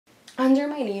Under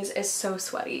my knees is so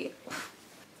sweaty.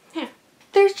 Yeah.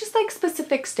 There's just like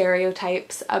specific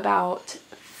stereotypes about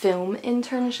film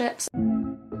internships.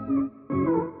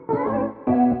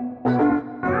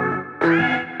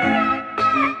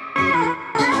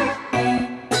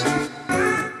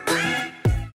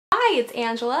 Hi, it's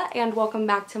Angela and welcome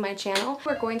back to my channel.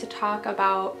 We're going to talk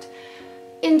about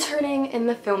interning in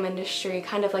the film industry,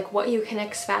 kind of like what you can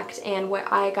expect and what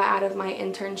I got out of my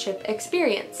internship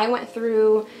experience. I went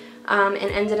through and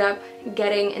ended up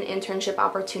getting an internship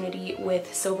opportunity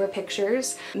with Silver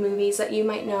Pictures, movies that you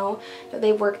might know that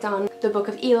they worked on. The Book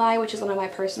of Eli, which is one of my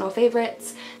personal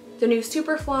favorites. The new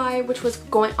Superfly, which was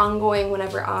ongoing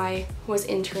whenever I was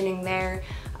interning there.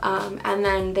 And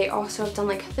then they also have done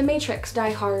like The Matrix,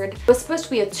 Die Hard. It was supposed to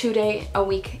be a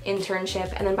 2-day-a-week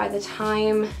internship, and then by the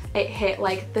time it hit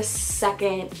like the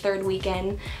second, third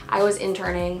weekend, I was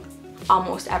interning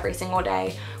almost every single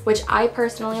day, which I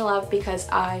personally love because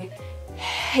I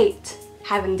hate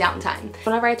having downtime.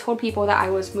 Whenever I told people that I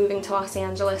was moving to Los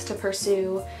Angeles to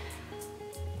pursue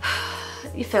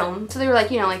film, so they were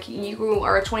like, you know, like, you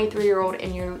are a 23-year-old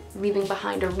and you're leaving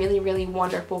behind a really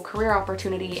wonderful career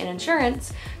opportunity in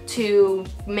insurance to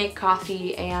make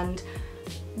coffee and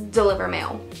deliver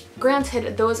mail.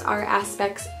 Granted, those are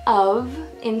aspects of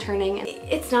interning.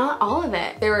 It's not all of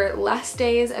it. There were less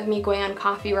days of me going on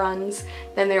coffee runs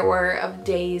than there were of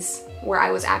days where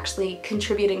I was actually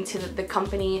contributing to the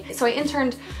company. So I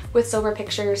interned with Silver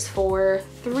Pictures for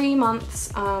 3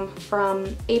 months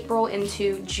from April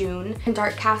into June. And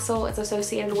Dark Castle is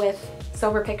associated with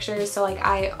Silver Pictures, so like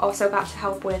I also got to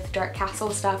help with Dark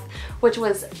Castle stuff, which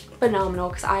was phenomenal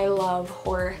because I love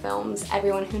horror films.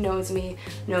 Everyone who knows me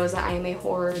knows that I am a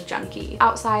horror junkie.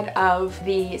 Outside of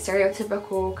the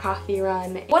stereotypical coffee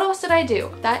run, what else did I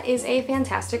do? That is a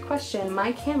fantastic question.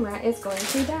 My camera is going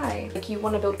to die. Like, you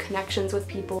want to build connections with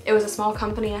people. It was a small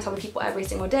company. I saw the people every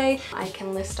single day. I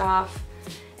can list off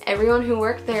everyone who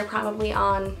worked there probably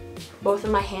on both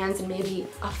of my hands and maybe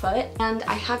a foot. And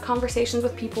I had conversations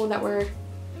with people that were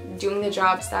doing the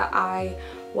jobs that I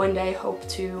one day hope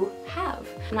to have.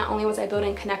 Not only was I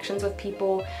building connections with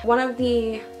people, one of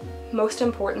the most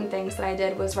important things that I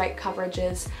did was write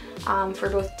coverages for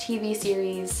both TV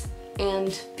series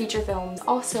and feature films.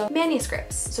 Also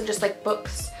manuscripts, so just like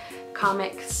books,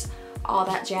 comics, all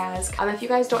that jazz. If you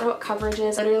guys don't know what coverage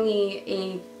is, literally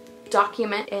a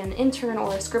document an intern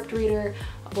or a script reader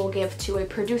will give to a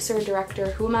producer, director,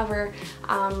 whomever,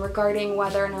 regarding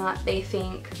whether or not they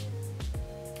think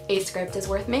a script is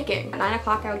worth making. At 9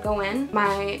 o'clock I would go in,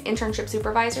 my internship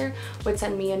supervisor would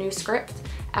send me a new script,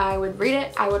 I would read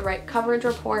it, I would write coverage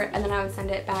report, and then I would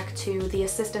send it back to the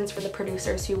assistants for the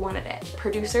producers who wanted it.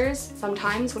 Producers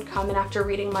sometimes would come in after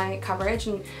reading my coverage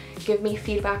and give me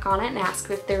feedback on it and ask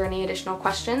if there were any additional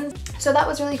questions. So that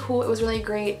was really cool. It was really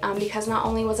great because not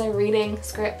only was I reading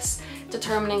scripts,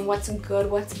 determining what's good,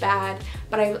 what's bad,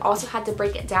 but I also had to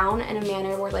break it down in a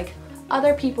manner where like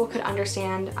other people could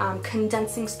understand,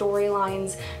 condensing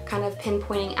storylines, kind of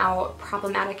pinpointing out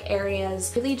problematic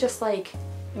areas, really just like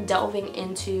delving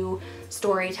into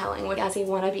storytelling. As a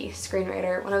wannabe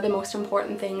screenwriter, one of the most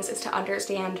important things is to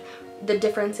understand the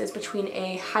differences between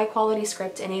a high quality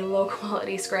script and a low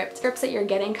quality script. Scripts that you're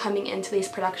getting coming into these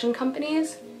production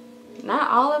companies, not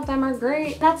all of them are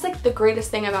great. That's like the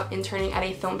greatest thing about interning at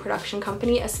a film production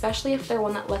company, especially if they're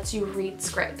one that lets you read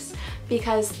scripts,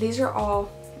 because these are all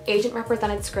agent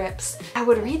represented scripts. I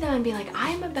would read them and be like,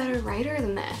 I'm a better writer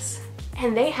than this,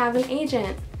 and they have an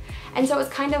agent. And so it's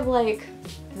kind of like,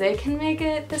 they can make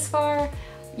it this far,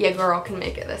 your girl can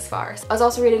make it this far. I was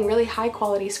also reading really high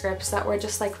quality scripts that were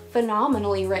just like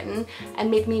phenomenally written and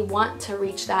made me want to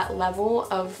reach that level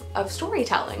of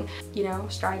storytelling. You know,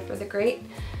 strive for the great,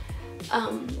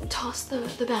 toss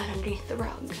the bad underneath the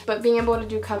rug. But being able to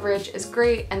do coverage is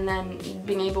great, and then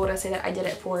being able to say that I did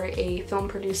it for a film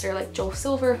producer like Joel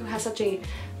Silver, who has such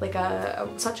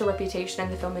a reputation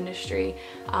in the film industry,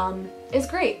 is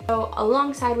great. So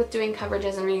alongside with doing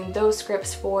coverages and reading those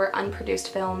scripts for unproduced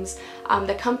films,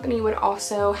 the company would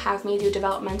also have me do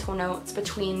developmental notes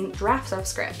between drafts of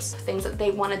scripts, things that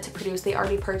they wanted to produce, they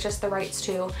already purchased the rights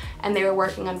to, and they were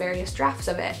working on various drafts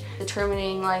of it,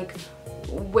 determining like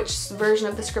which version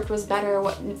of the script was better,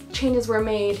 what changes were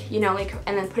made, you know, like,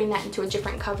 and then putting that into a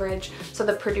different coverage so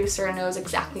the producer knows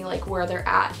exactly like where they're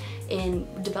at in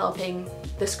developing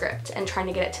the script and trying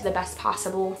to get it to the best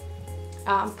possible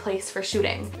place for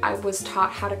shooting. I was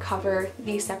taught how to cover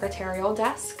the secretarial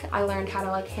desk. I learned how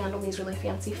to like handle these really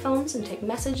fancy phones and take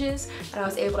messages, and I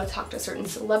was able to talk to certain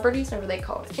celebrities whenever they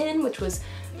called in, which was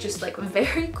just like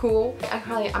very cool.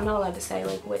 I'm not allowed to say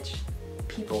like which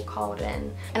people called in,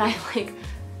 and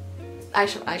I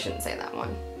shouldn't say that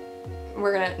one.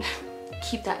 we're gonna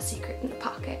keep that secret in the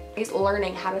pocket. He's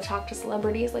learning how to talk to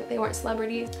celebrities like they weren't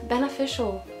celebrities.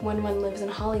 Beneficial when one lives in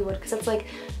Hollywood, because it's like,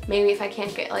 maybe if I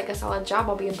can't get like a solid job,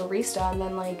 I'll be a barista, and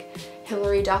then like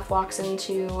Hilary Duff walks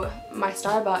into my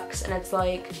Starbucks and it's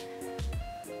like,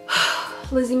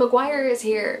 Lizzie McGuire is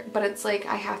here, but it's like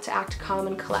I have to act calm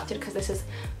and collected because this is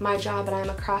my job and I'm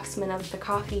a craftsman of the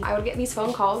coffee. I would get these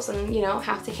phone calls and, you know,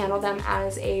 have to handle them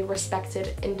as a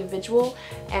respected individual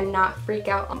and not freak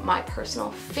out. My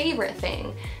personal favorite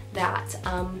thing that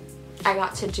I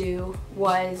got to do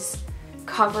was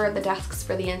cover the desks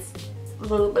for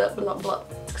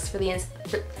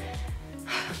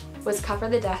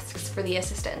the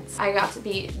assistants. I got to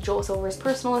be Joel Silver's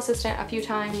personal assistant a few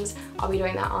times. I'll be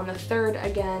doing that on the 3rd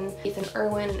again. Ethan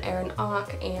Irwin and Aaron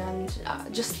Ock, and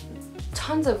just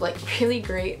tons of like really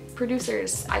great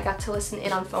producers. I got to listen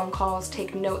in on phone calls,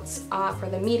 take notes for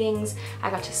the meetings. I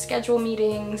got to schedule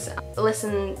meetings,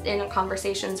 listen in on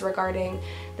conversations regarding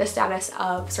the status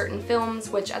of certain films,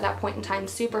 which at that point in time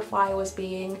Superfly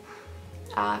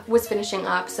was finishing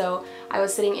up, so I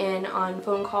was sitting in on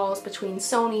phone calls between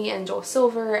Sony and Joel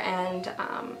Silver and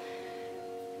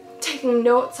taking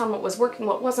notes on what was working,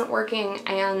 what wasn't working,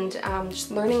 and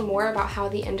just learning more about how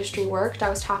the industry worked. I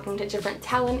was talking to different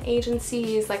talent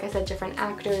agencies, like I said, different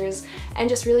actors, and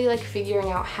just really like figuring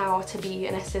out how to be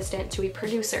an assistant to a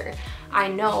producer. I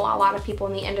know a lot of people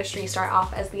in the industry start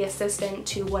off as the assistant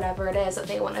to whatever it is that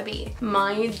they want to be.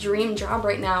 My dream job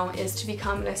right now is to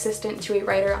become an assistant to a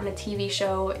writer on a TV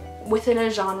show within a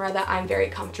genre that I'm very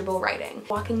comfortable writing.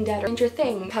 Walking Dead or Stranger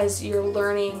Things, because you're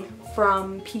learning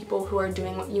from people who are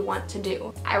doing what you want to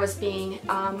do. I was being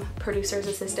producer's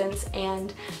assistants,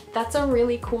 and that's a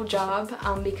really cool job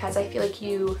because I feel like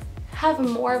you have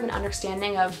more of an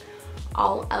understanding of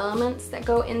all elements that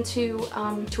go into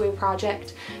to a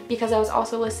project, because I was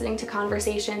also listening to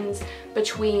conversations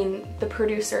between the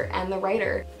producer and the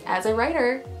writer. As a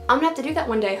writer, I'm gonna have to do that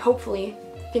one day, hopefully,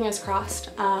 fingers crossed,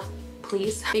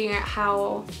 please. Figuring out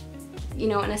how, you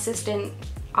know, an assistant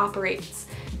operates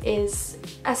is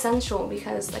essential,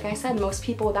 because like I said, most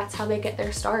people, that's how they get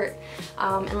their start,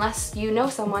 unless you know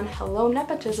someone. Hello,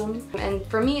 nepotism. And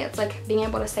for me, it's like being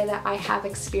able to say that I have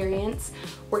experience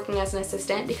working as an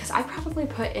assistant, because I probably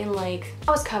put in like,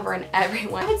 I was covering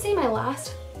everyone. I would say my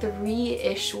last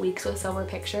 3-ish weeks with Silver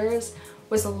Pictures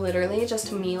was literally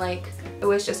just me, like, it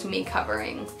was just me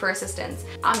covering for assistants.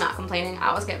 I'm not complaining,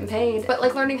 I was getting paid. But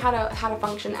like learning how to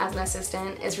function as an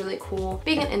assistant is really cool.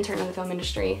 Being an intern in the film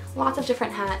industry, lots of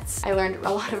different hats. I learned a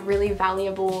lot of really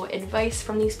valuable advice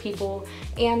from these people,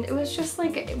 and it was just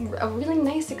like a really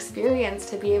nice experience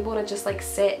to be able to just like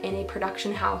sit in a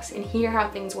production house and hear how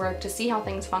things work, to see how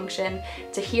things function,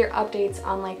 to hear updates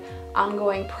on like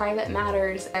ongoing private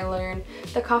matters. I learned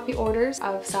the coffee orders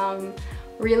of some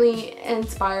really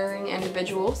inspiring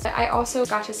individuals. I also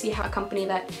got to see how a company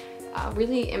that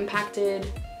really impacted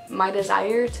my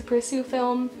desire to pursue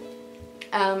film,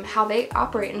 how they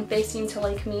operate, and they seem to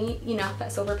like me enough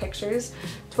at Silver Pictures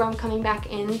to where I'm coming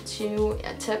back in to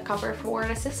cover for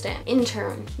an assistant.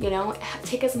 Intern, you know,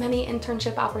 take as many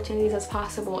internship opportunities as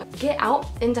possible. Get out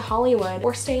into Hollywood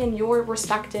or stay in your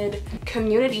respected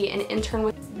community and intern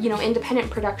with, you know,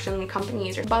 independent production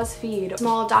companies or BuzzFeed,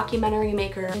 small documentary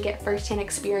maker, and get firsthand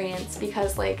experience,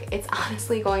 because like it's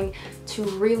honestly going to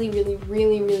really,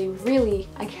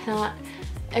 I cannot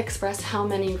express how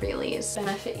many reallys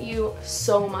benefit you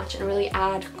so much and really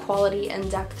add quality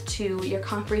and depth to your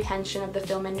comprehension of the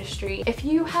film industry. If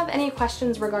you have any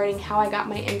questions regarding how I got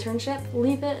my internship,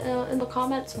 leave it in the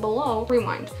comments below.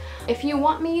 Rewind. If you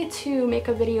want me to make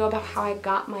a video about how I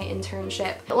got my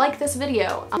internship, like this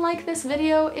video. Like this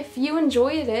video if you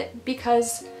enjoyed it,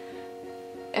 because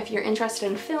if you're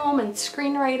interested in film and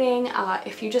screenwriting,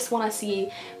 if you just want to see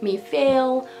me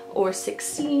fail or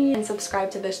succeed, and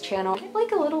subscribe to this channel. I get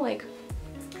like a little like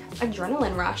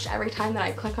adrenaline rush every time that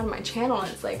I click on my channel and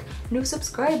it's like, new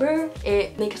subscriber.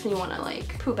 It makes me want to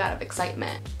like poop out of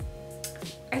excitement.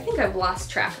 I think I've lost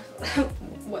track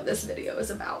of what this video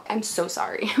is about. I'm so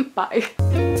sorry. Bye.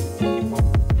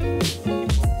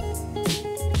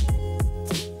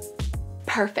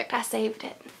 Perfect, I saved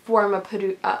it.